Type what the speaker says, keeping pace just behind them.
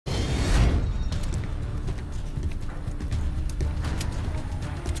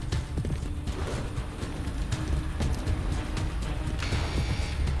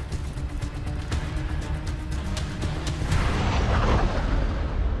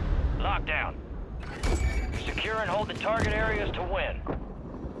lockdown. Secure and hold the target areas to win.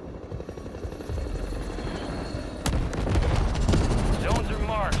 Zones are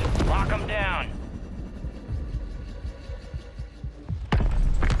marked. Lock them down.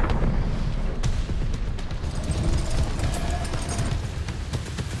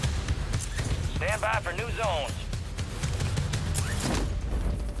 Stand by for new zones.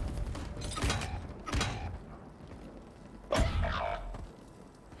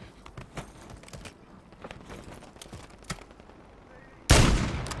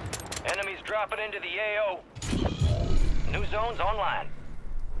 Enemies dropping into the AO. New zones online.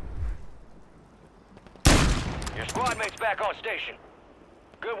 Your squad mate's back on station.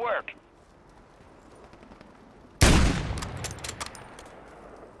 Good work.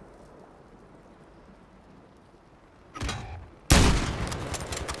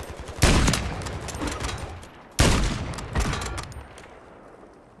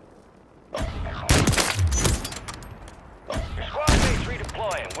 Your squad mate's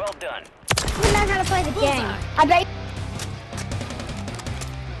redeploying. Well done. You learn how to play the game. I bet.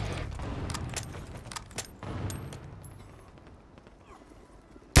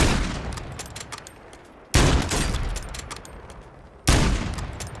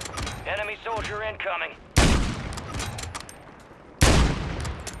 Enemy soldier incoming.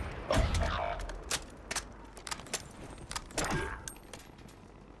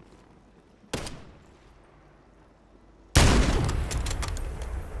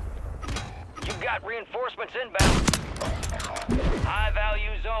 You've got reinforcements inbound. High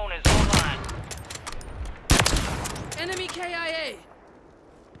value zone is online. Enemy KIA.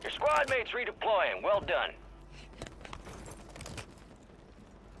 Your squad mate's redeploying. Well done.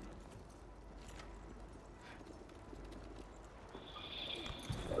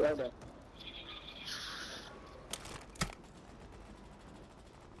 Well done.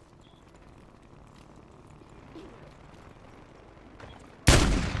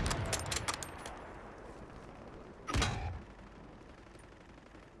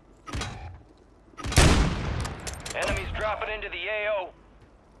 Enemies dropping into the AO.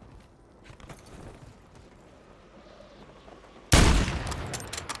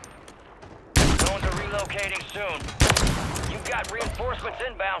 Zones are relocating soon. You've got reinforcements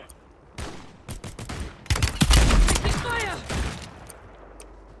inbound. Taking fire.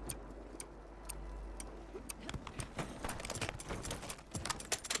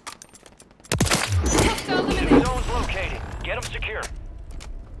 Hostile New eliminated. zones located. Get them secure.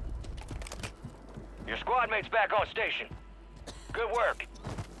 Your squad mate's back on station. Good work.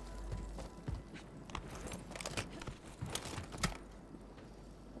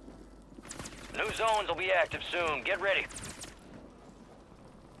 New zones will be active soon. Get ready.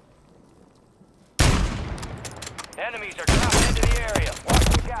 Enemies are dropping into the area. Watch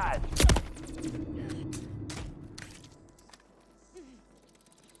the guys.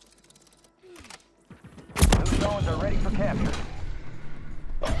 New zones are ready for capture.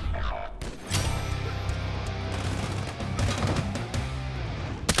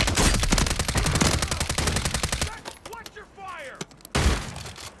 Watch your fire!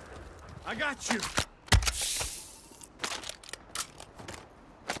 I got you.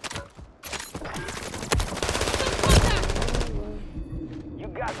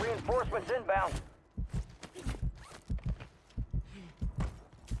 You've got reinforcements inbound.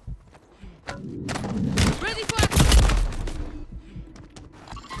 Ready for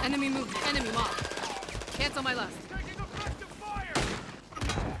enemy movement. Enemy mob. Cancel my left. Taking effective fire!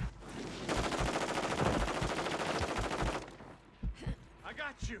 I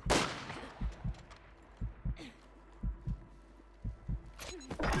got you.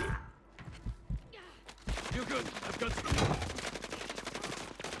 You're good. I've got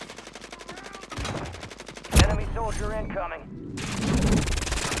Enemy soldier incoming.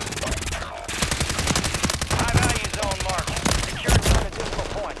 High value zone marked. Secure turn additional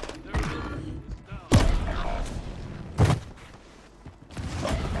point.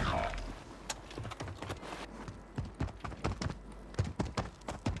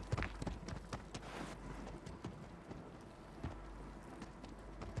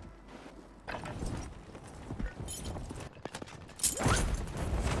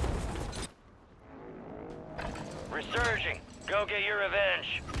 Resurging. Go get your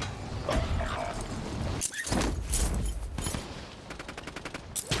revenge.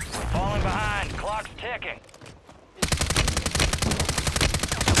 Falling behind. Clock's ticking.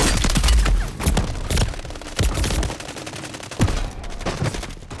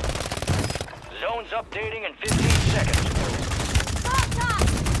 Zone's updating in 15 seconds.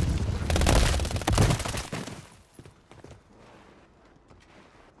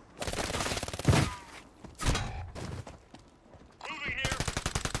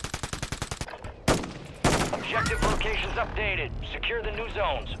 Objective locations updated. Secure the new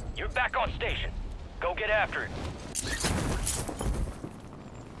zones. You're back on station. Go get after it.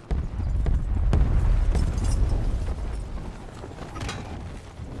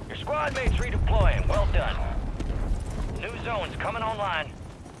 Your squad mates redeploying. Well done. New zones coming online.